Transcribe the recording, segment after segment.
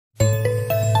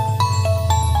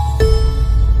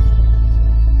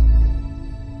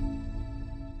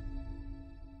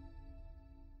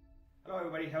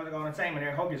It's Eamon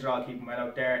here. Hope you're all keeping well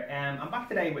out there. I'm back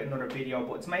today with another video,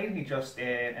 but it's mainly just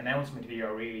an announcement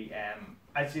video really.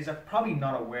 As you're probably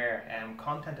not aware,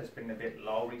 content has been a bit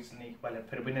low recently. Well, it's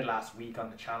been the last week on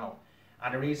the channel.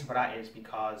 And the reason for that is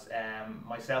because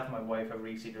myself and my wife have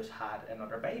recently just had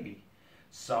another baby.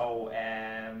 So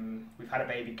we've had a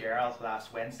baby girl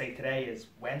last Wednesday. Today is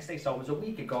Wednesday, so it was a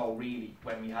week ago really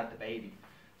when we had the baby.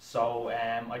 So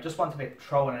I just wanted to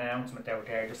throw an announcement out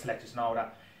there just to let you know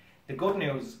that the good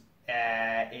news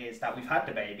is that we've had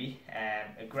the baby,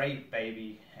 a great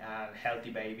baby and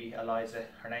healthy baby, Eliza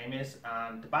her name is,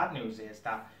 and the bad news is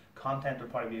that content will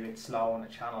probably be a bit slow on the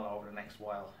channel over the next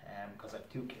while because I have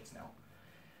 2 kids now.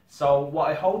 So what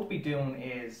I hope to be doing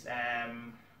is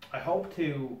I hope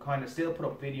to kind of still put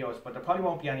up videos, but there probably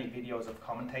won't be any videos of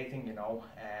commentating, you know.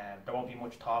 There won't be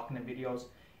much talking in videos,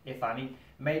 if any.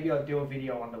 Maybe I'll do a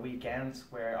video on the weekends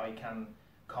where I can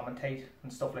commentate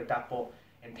and stuff like that, but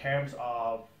in terms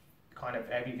of kind of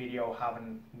every video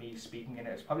having me speaking in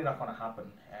it, it's probably not going to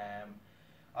happen.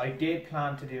 I did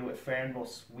plan to do a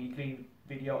Fernbus weekly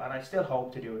video, and I still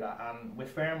hope to do that. And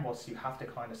with Fernbus, you have to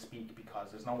kind of speak because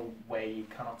there's no way you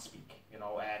cannot speak, you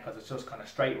know, because it's just kind of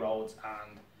straight roads,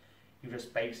 and you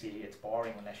just basically, it's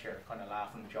boring unless you're kind of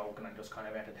laughing, joking, and just kind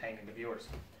of entertaining the viewers.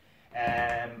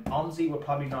 Omsi will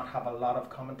probably not have a lot of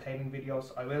commentating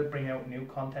videos. I will bring out new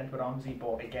content with Omsi,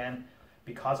 but again,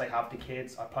 because I have the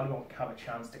kids, I probably won't have a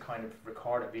chance to kind of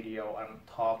record a video and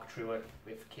talk through it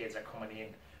if kids are coming in.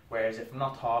 Whereas if I'm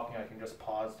not talking, I can just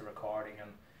pause the recording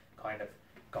and kind of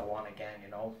go on again,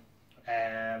 you know.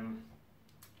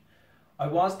 I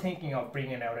was thinking of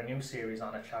bringing out a new series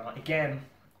on the channel. Again,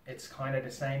 it's kind of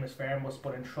the same as Fernbus,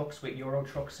 but in trucks with Euro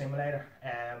Truck Simulator.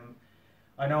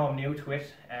 I know I'm new to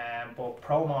it, but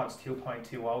Pro Mods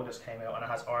 2.20 just came out and it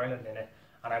has Ireland in it.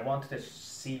 And I wanted to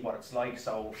see what it's like,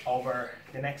 so over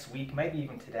the next week, maybe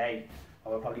even today, I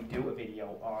will probably do a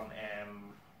video on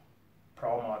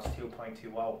Pro Mods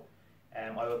 2.20.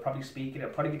 I will probably speak in it.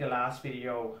 It'll probably be the last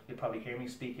video you'll probably hear me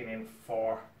speaking in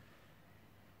for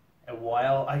a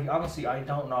while. I honestly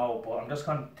don't know, but I'm just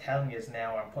kind of telling you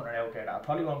now, I'm putting it out there that I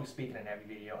probably won't be speaking in every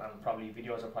video, and probably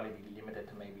videos will probably be limited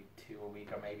to maybe 2 a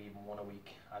week or maybe even 1 a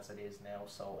week as it is now.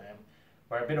 So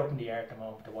we're a bit up in the air at the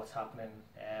moment to what's happening.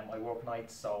 I work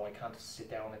nights, so I can't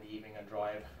sit down in the evening and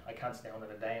drive. I can't sit down in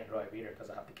the day and drive either because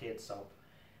I have the kids. So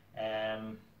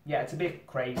yeah, it's a bit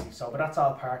crazy. So, but that's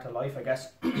all part of life, I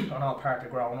guess, and all part of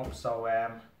growing up. So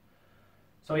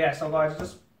so yeah, so guys,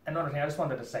 just another thing. I just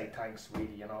wanted to say thanks,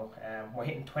 really. You know, we're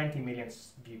hitting 20 million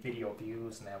video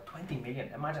views now. 20 million.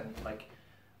 Imagine, like,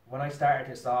 when I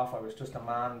started this off, I was just a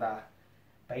man that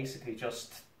basically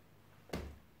just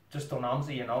done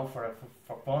Omsi, you know, for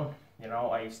fun. You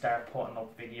know, I started putting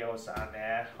up videos,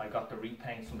 and I got the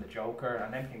repaints from the Joker,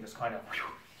 and everything just kind of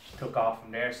took off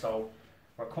from there. So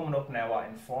we're coming up now, what,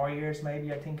 in 4 years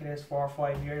maybe, I think it is, 4 or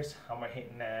 5 years, and we're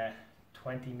hitting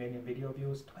 20 million video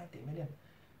views. 20 million.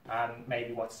 And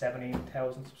maybe, what,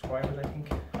 17,000 subscribers, I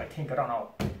don't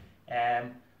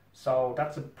know. So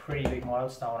that's a pretty big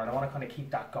milestone, and I want to kind of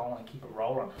keep that going and keep it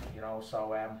rolling, you know.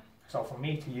 So so from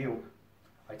me to you,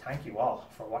 I thank you all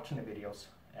for watching the videos.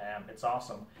 It's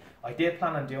awesome. I did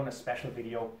plan on doing a special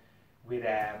video with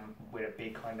a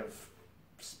big kind of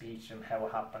speech and how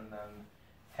it happened and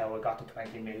how I got to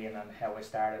 20 million and how I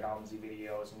started Omsi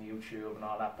videos and YouTube and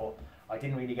all that, but I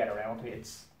didn't really get around to it.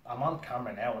 I'm on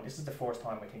camera now, and this is the first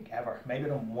time I think ever. Maybe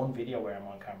I've done 1 video where I'm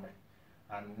on camera,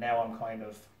 and now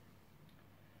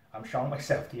I'm showing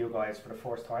myself to you guys for the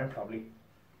first time probably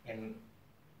in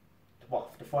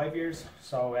what, the 5 years.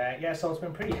 So yeah, so it's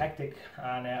been pretty hectic,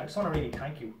 and I just want to really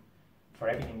thank you for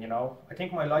everything, you know. I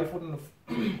think my life wouldn't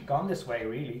have gone this way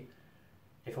really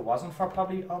if it wasn't for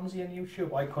probably Omsi and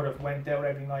YouTube. I could have went out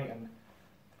every night and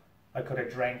I could have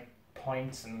drank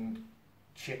pints and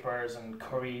chippers and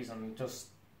curries and just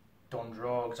done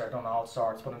drugs or done all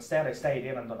sorts, but instead I stayed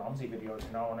in and done Omsi videos,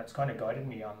 you know, and it's kind of guided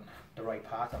me on the right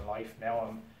path in life. Now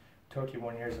I'm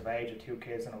 31 years of age with 2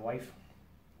 kids and a wife,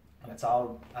 and it's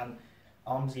all, and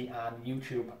Omsi and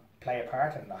YouTube play a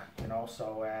part in that, you know.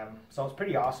 So so it's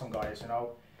pretty awesome, guys, you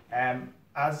know.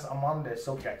 As I'm on the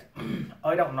subject,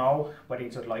 I don't know whether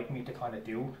you'd like me to kind of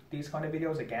do these kind of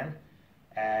videos again,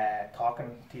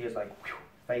 talking to you like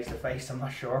face to face. I'm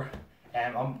not sure.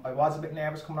 I was a bit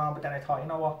nervous coming on, but then I thought, you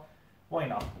know what, why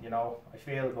not? You know, I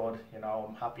feel good, you know,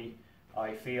 I'm happy,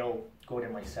 I feel good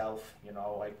in myself, you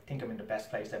know. I think I'm in the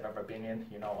best place I've ever been in,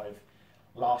 you know. I've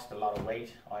lost a lot of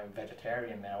weight, I'm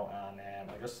vegetarian now, and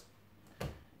I just,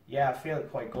 yeah, I feel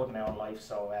quite good now in life.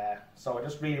 So so I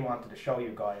just really wanted to show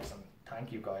you guys and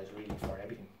thank you guys really for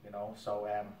everything, you know. So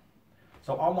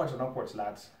so onwards and upwards,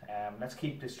 lads. Let's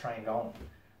keep this train going,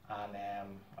 and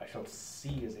I shall see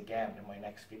you again in my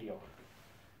next video.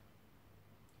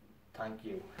 Thank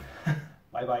you.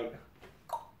 Bye bye.